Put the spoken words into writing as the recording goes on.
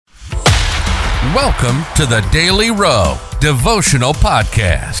Welcome to the Daily Row Devotional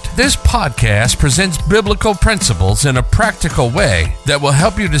Podcast. This podcast presents biblical principles in a practical way that will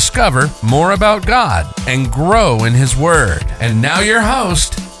help you discover more about God and grow in His Word. And now your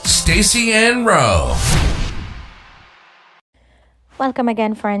host, Stacey Ann Rowe. Welcome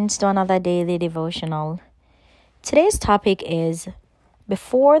again, friends, to another daily devotional. Today's topic is,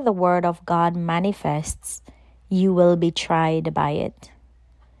 before the Word of God manifests, you will be tried by it.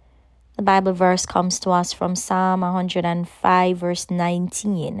 The Bible verse comes to us from Psalm 105, verse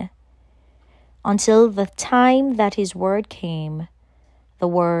 19. Until the time that His word came, the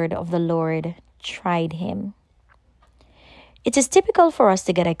word of the Lord tried him. It is typical for us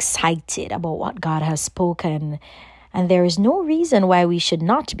to get excited about what God has spoken, and there is no reason why we should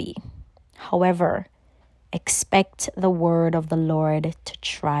not be. However, expect the word of the Lord to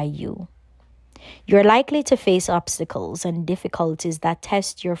try you. You're likely to face obstacles and difficulties that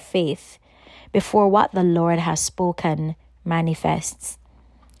test your faith before what the Lord has spoken manifests.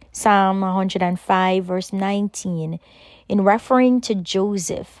 Psalm 105 verse 19, in referring to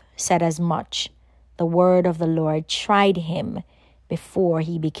Joseph, said as much. The word of the Lord tried him before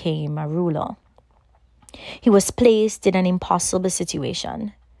he became a ruler. He was placed in an impossible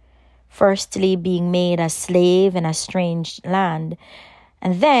situation. Firstly, being made a slave in a strange land.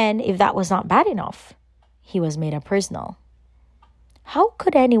 And then, if that was not bad enough, he was made a prisoner. How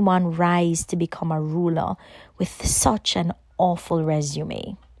could anyone rise to become a ruler with such an awful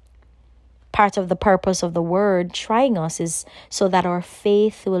resume? Part of the purpose of the word trying us is so that our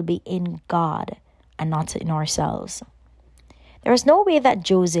faith will be in God and not in ourselves. There is no way that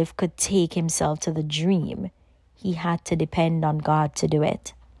Joseph could take himself to the dream. He had to depend on God to do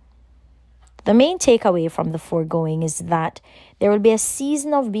it. The main takeaway from the foregoing is that there will be a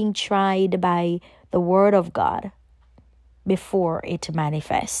season of being tried by the Word of God before it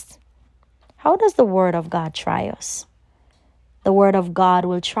manifests. How does the Word of God try us? The Word of God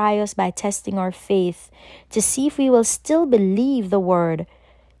will try us by testing our faith to see if we will still believe the Word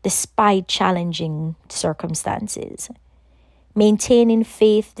despite challenging circumstances. Maintaining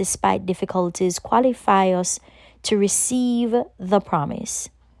faith despite difficulties qualify us to receive the promise.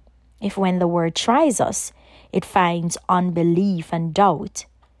 If when the word tries us, it finds unbelief and doubt,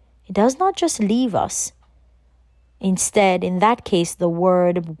 it does not just leave us. Instead, in that case, the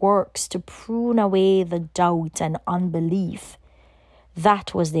word works to prune away the doubt and unbelief.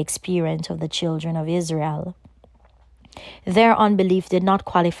 That was the experience of the children of Israel. Their unbelief did not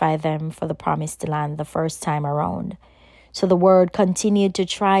qualify them for the promised land the first time around. So the word continued to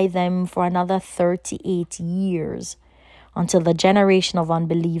try them for another 38 years. Until the generation of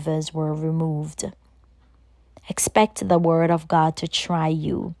unbelievers were removed. Expect the word of God to try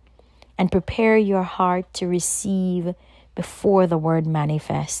you and prepare your heart to receive before the word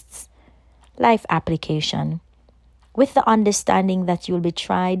manifests. Life application. With the understanding that you will be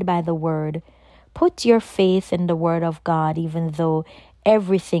tried by the word, put your faith in the word of God even though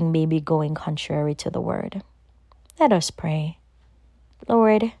everything may be going contrary to the word. Let us pray.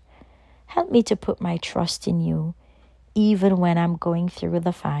 Lord, help me to put my trust in you even when I'm going through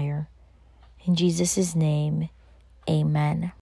the fire. In Jesus' name, amen.